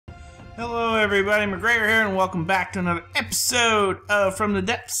Hello everybody, MacGhriogair here, and welcome back to another episode of From the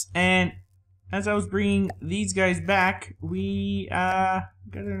Depths. And as I was bringing these guys back, we got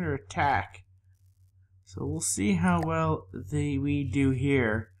under attack. So we'll see how well we do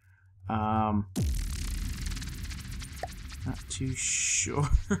here. Not too sure.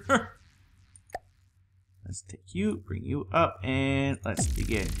 Let's take you, bring you up, and let's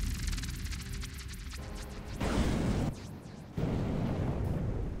begin.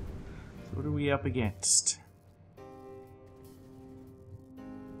 What are we up against?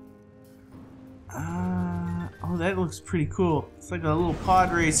 Oh, that looks pretty cool. It's like a little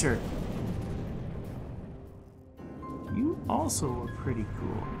pod racer. You also look pretty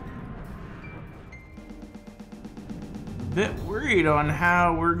cool. A bit worried on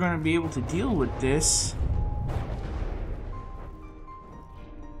how we're going to be able to deal with this.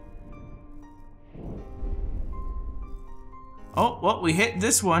 Oh, well, we hit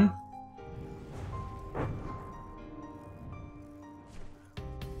this one.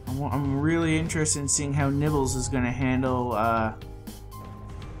 I'm really interested in seeing how Nibbles is going to handle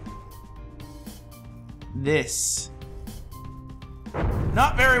this.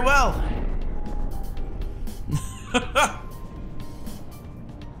 Not very well.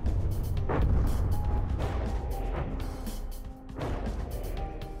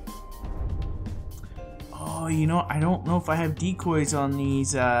 Oh, you know, I don't know if I have decoys on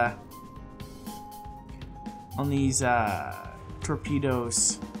these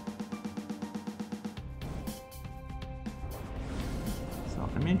torpedoes.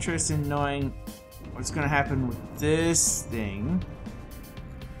 I'm interested in knowing what's going to happen with this thing,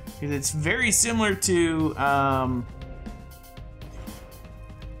 because it's very similar to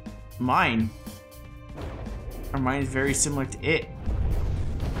mine. Or mine is very similar to it.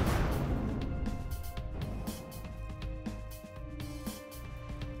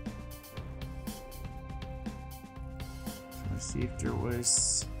 So let's see if there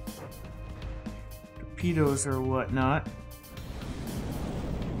was torpedoes or whatnot.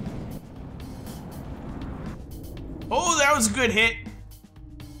 Oh, that was a good hit.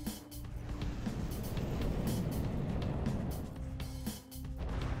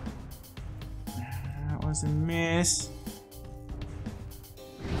 That was a miss.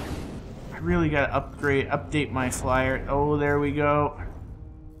 I really gotta update my flyer. Oh, there we go.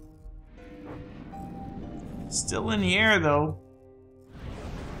 Still in the air though.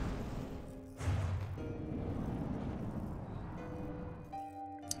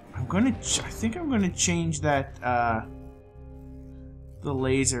 I think I'm gonna change that the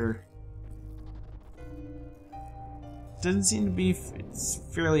laser. Doesn't seem to be. It's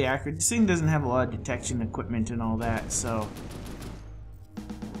fairly accurate. This thing doesn't have a lot of detection equipment and all that, so.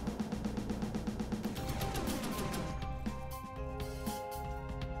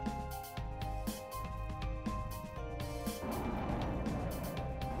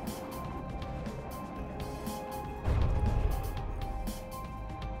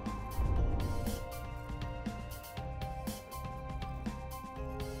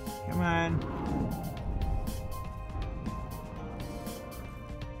 Come on.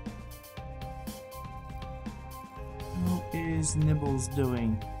 What is Nibbles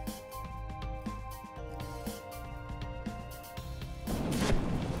doing?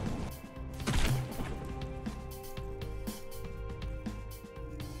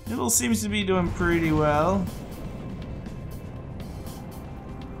 Nibbles seems to be doing pretty well.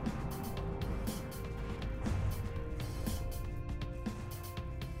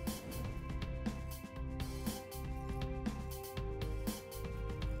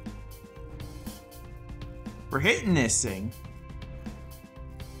 We're hitting this thing.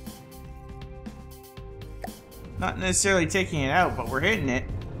 Not necessarily taking it out, but we're hitting it.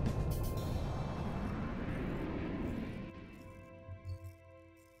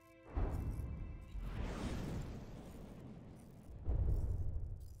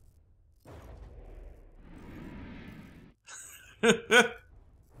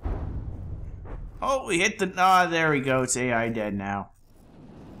 Oh, we hit the... Ah, there we go. It's AI dead now.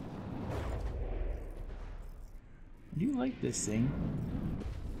 I do like this thing.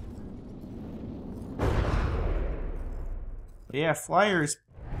 But yeah, flyers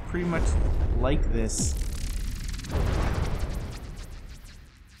pretty much like this.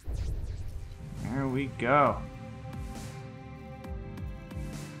 There we go.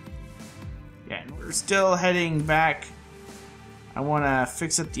 Yeah, and we're still heading back. I want to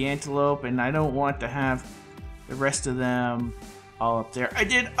fix up the Antelope, and I don't want to have the rest of them all up there. I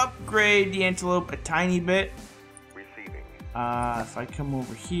did upgrade the Antelope a tiny bit. If I come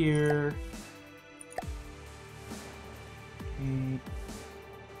over here, okay.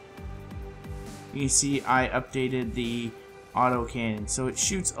 you can see I updated the autocannon, so it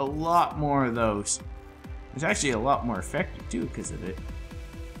shoots a lot more of those. It's actually a lot more effective too because of it.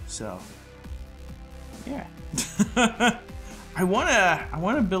 So, yeah. I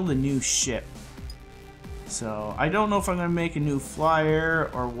wanna build a new ship. So I don't know if I'm gonna make a new flyer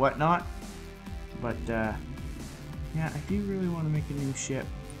or whatnot, but yeah, I do really want to make a new ship.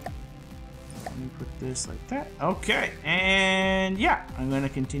 Let me put this like that. Okay, and yeah, I'm gonna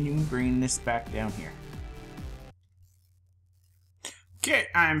continue bringing this back down here. Okay,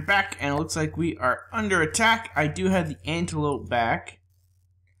 I'm back, and it looks like we are under attack. I do have the Antelope back,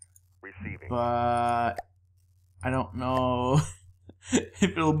 but I don't know if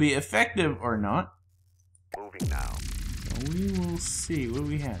it'll be effective or not. Moving now. So we will see. What do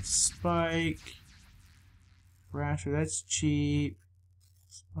we have? Spike. Thrasher, that's cheap.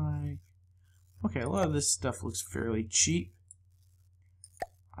 Spike. Okay, a lot of this stuff looks fairly cheap.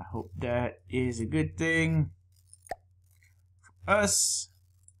 I hope that is a good thing for us.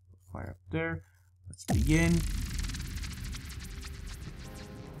 Fire up there. Let's begin.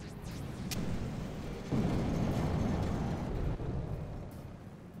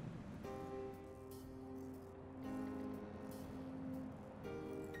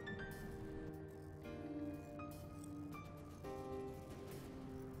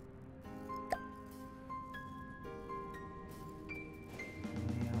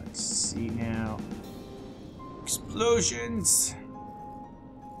 See now. Explosions!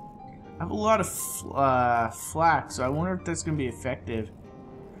 I have a lot of flak, so I wonder if that's going to be effective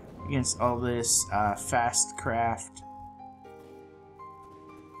against all this fast craft.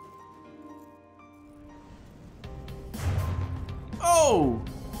 Oh!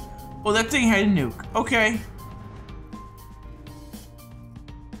 Oh, that thing had a nuke. Okay.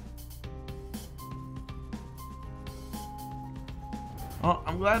 Well,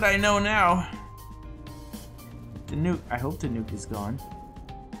 I'm glad I know now. The nuke, I hope the nuke is gone.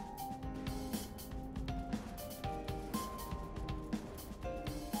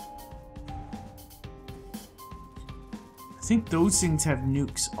 I think those things have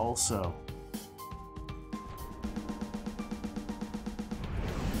nukes also.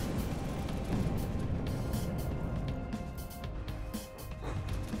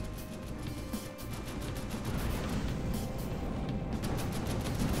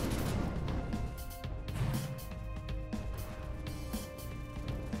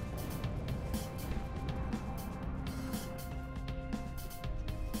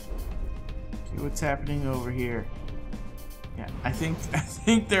 What's happening over here? Yeah, I think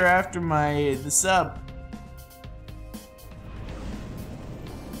they're after the sub.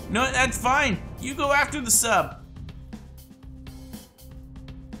 No, that's fine. You go after the sub.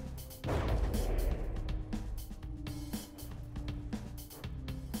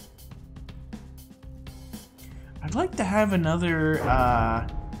 I'd like to have another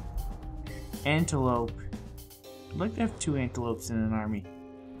Antelope. I'd like to have 2 Antelopes in an army.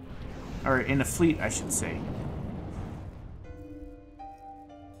 Or in a fleet, I should say.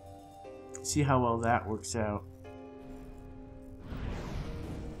 See how well that works out.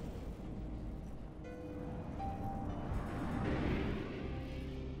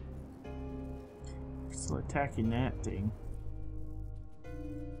 Still attacking that thing.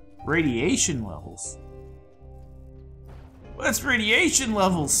 Radiation levels? What's radiation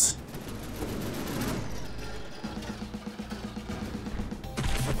levels?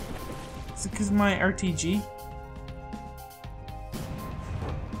 Is it because of my RTG?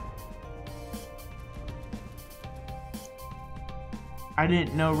 I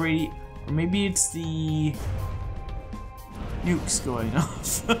didn't know or maybe it's the nukes going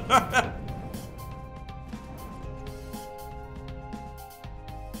off. Looks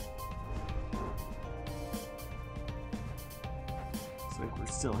like we're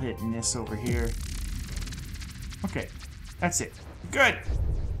still hitting this over here. Okay, that's it. Good.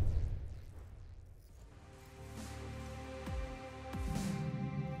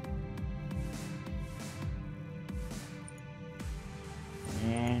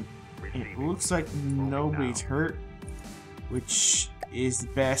 It looks like nobody's hurt, which is the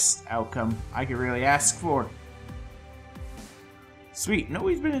best outcome I could really ask for. Sweet,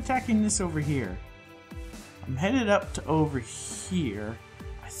 nobody's been attacking this over here. I'm headed up to over here.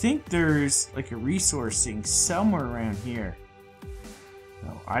 I think there's like a resource thing somewhere around here.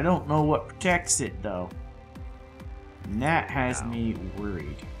 No, I don't know what protects it though. And that has me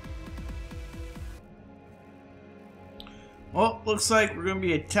worried. Well, looks like we're going to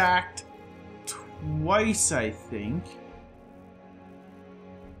be attacked twice, I think.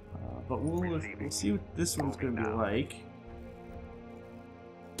 But we'll see what this one's going to be like.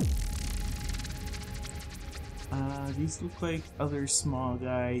 These look like other small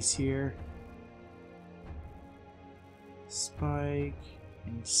guys here. Spike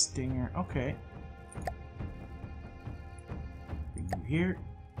and Stinger. Okay. Bring you here.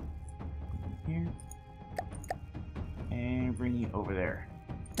 Bring you here. And bring you over there.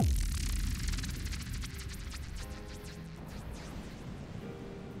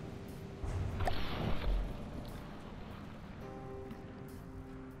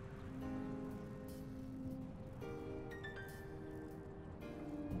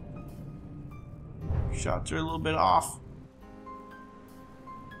 Shots are a little bit off.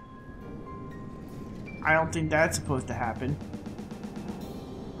 I don't think that's supposed to happen.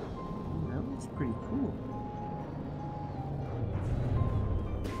 Ooh, that looks pretty cool.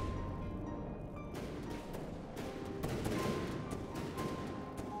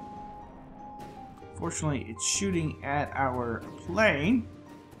 Fortunately, it's shooting at our plane.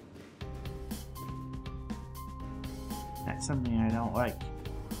 That's something I don't like.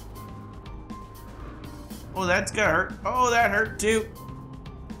 Oh, that's gonna hurt. Oh, that hurt too.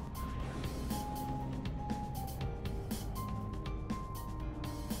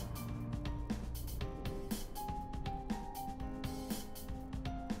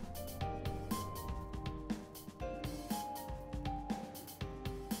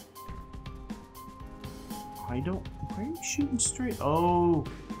 I don't... Why are you shooting straight? Oh,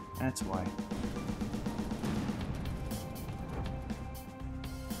 that's why.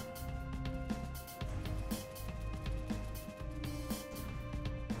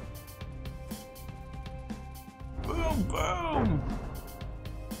 Boom, boom!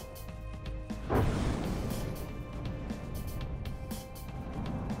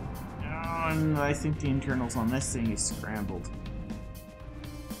 Oh, and I think the internals on this thing is scrambled.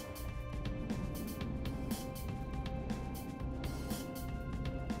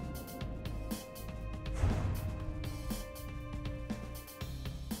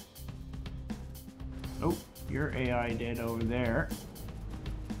 Oh, your AI dead over there.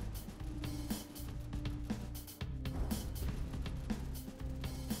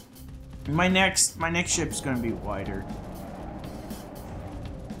 My next ship's gonna be wider.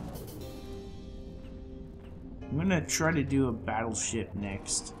 I'm gonna try to do a battleship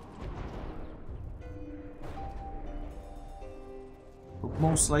next. We'll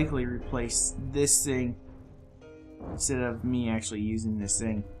most likely replace this thing instead of me actually using this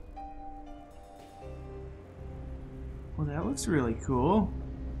thing. Well, that looks really cool.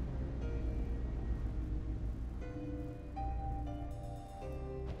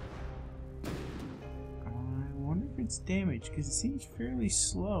 I wonder if it's damaged, because it seems fairly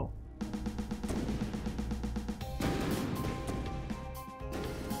slow.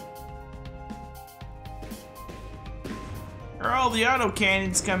 Are all the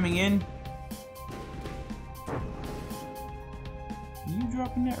autocannons coming in? Are you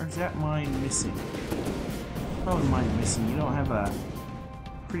dropping that, or is that mine missing? Probably mine missing. You don't have a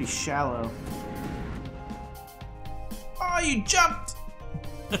pretty shallow. Oh, you jumped!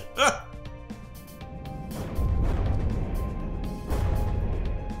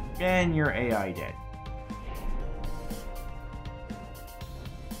 And your AI dead.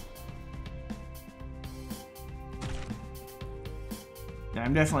 Now,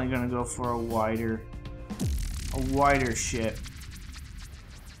 I'm definitely gonna go for a wider ship.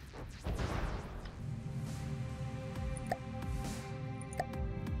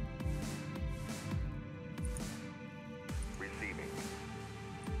 Receiving.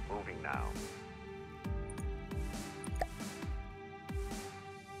 Moving now.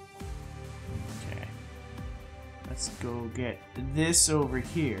 Okay. Let's go get this over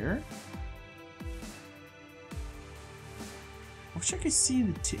here. I wish I could see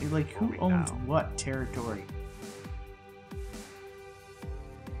the like who Moving owns now. what territory.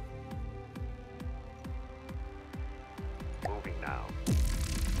 Moving now.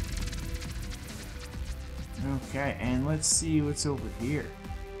 Okay, and let's see what's over here.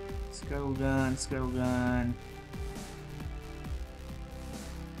 Scuttle gun, scuttle gun.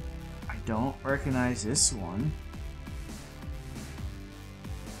 I don't recognize this one.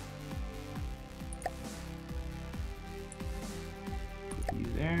 Put you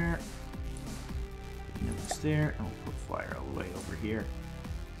there. Put nose there, and we'll put flyer all the way over here.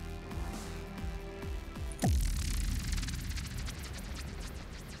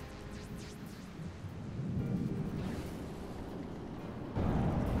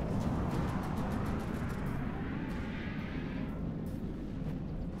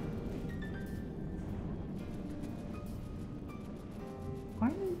 Why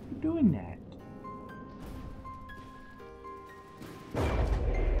are you doing that?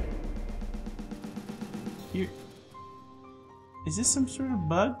 Here. Is this some sort of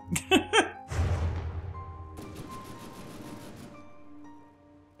bug?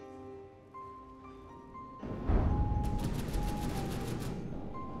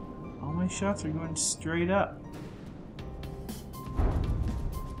 All my shots are going straight up.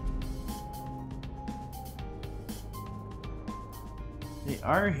 They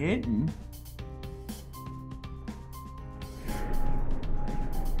are hidden.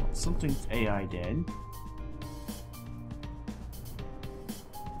 Something's AI dead.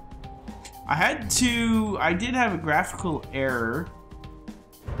 I did have a graphical error.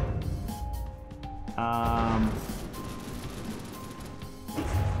 I'm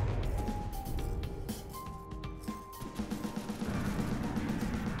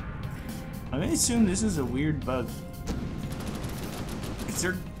gonna assume this is a weird bug. Because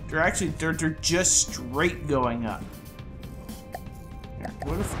they're just straight going up. Here,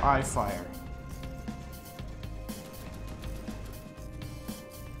 what if I fire?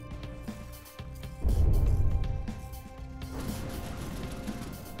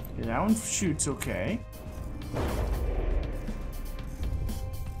 Okay, that one shoots okay.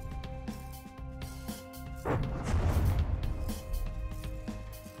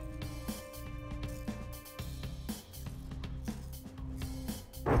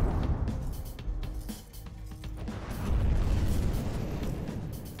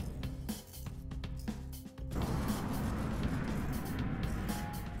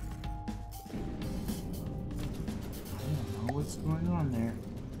 What's going on there?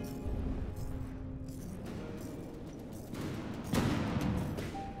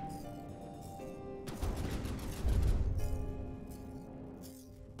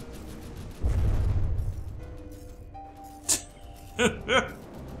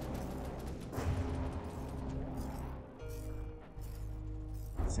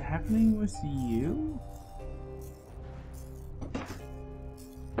 Is it happening with you?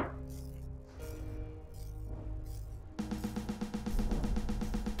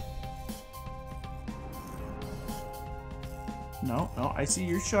 No, I see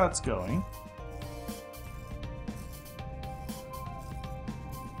your shots going.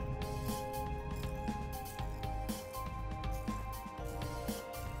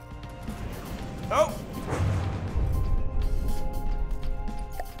 Oh!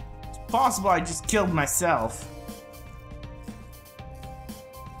 It's possible I just killed myself.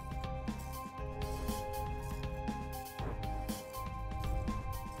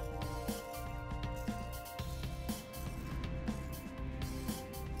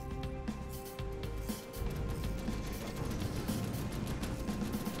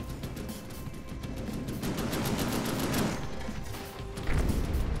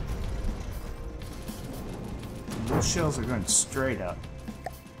 Those shells are going straight up.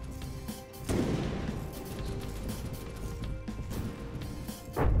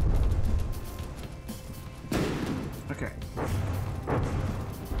 Okay.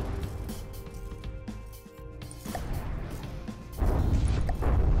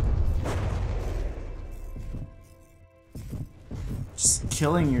 Just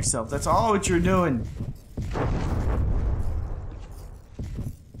killing yourself. That's all what you're doing.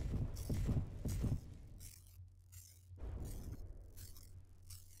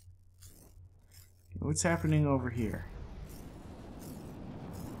 What's happening over here?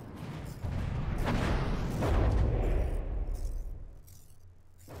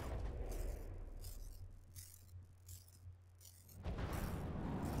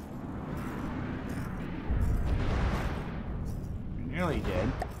 You're nearly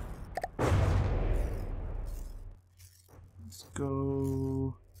dead. Let's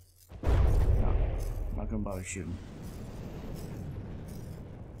go. No, I'm not gonna bother shooting.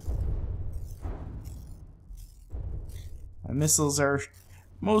 My missiles are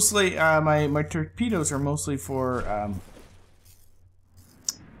mostly, my torpedoes are mostly for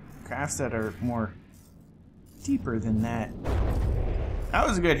crafts that are more deeper than that. That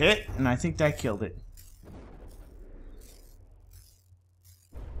was a good hit, and I think that killed it.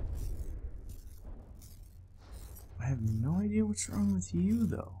 I have no idea what's wrong with you,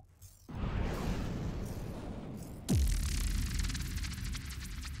 though.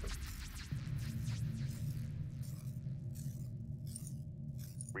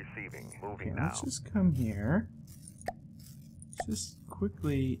 Receiving. Moving Okay, now. let's just come here. Just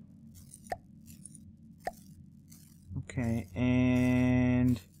quickly. Okay,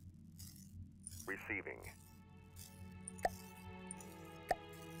 and Receiving.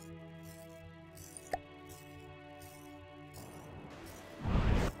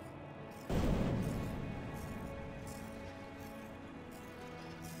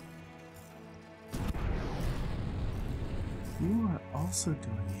 are also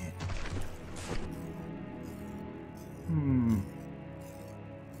doing it.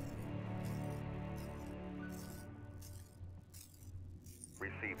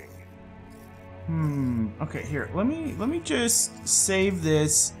 Receiving. Okay, here. Let me just save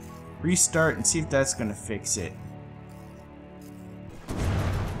this, restart, and see if that's gonna fix it.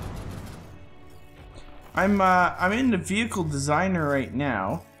 I'm in the vehicle designer right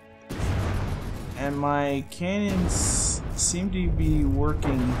now, and my cannons seem to be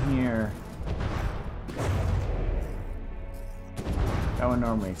working here. That one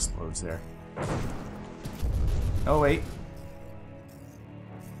normally explodes there. Oh wait.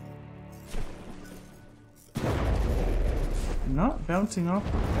 Not bouncing off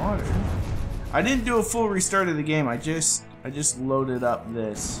the water. I didn't do a full restart of the game. I just loaded up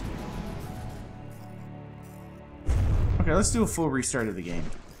this. Okay, let's do a full restart of the game.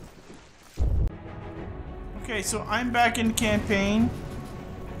 Okay, so I'm back in the campaign,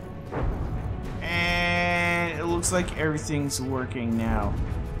 and it looks like everything's working now.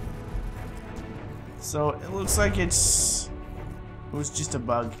 So it looks like it was just a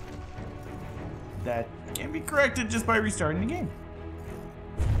bug that can be corrected just by restarting the game.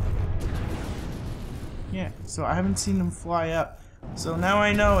 Yeah, so I haven't seen them fly up. So now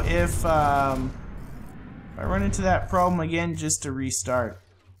I know if I run into that problem again, just to restart.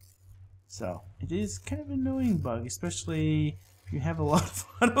 So it is kind of an annoying bug, especially if you have a lot of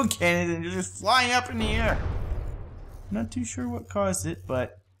autocannons and you're just flying up in the air. Not too sure what caused it,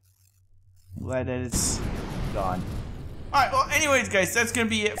 but I'm glad that it's gone. Alright, well, anyways, guys, that's going to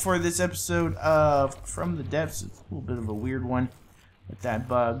be it for this episode of From the Depths. It's a little bit of a weird one with that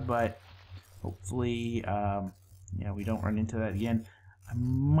bug, but hopefully, yeah, we don't run into that again. I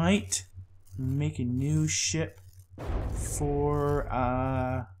might make a new ship for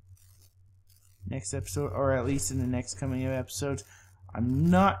next episode, or at least in the next coming episodes. I'm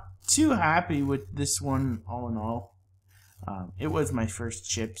not too happy with this one, all in all. It was my first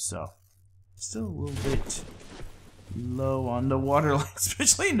ship, so still a little bit low on the water line,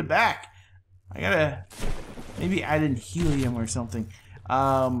 especially in the back. I gotta maybe add in helium or something.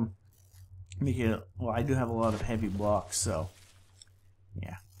 Make it, well, I do have a lot of heavy blocks, so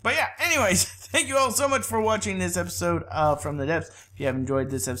yeah. But yeah, anyways, thank you all so much for watching this episode of From the Depths. If you have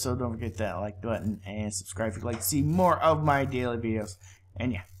enjoyed this episode, don't forget that like button and subscribe if you'd like to see more of my daily videos.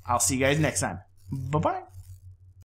 And yeah, I'll see you guys next time. Bye-bye.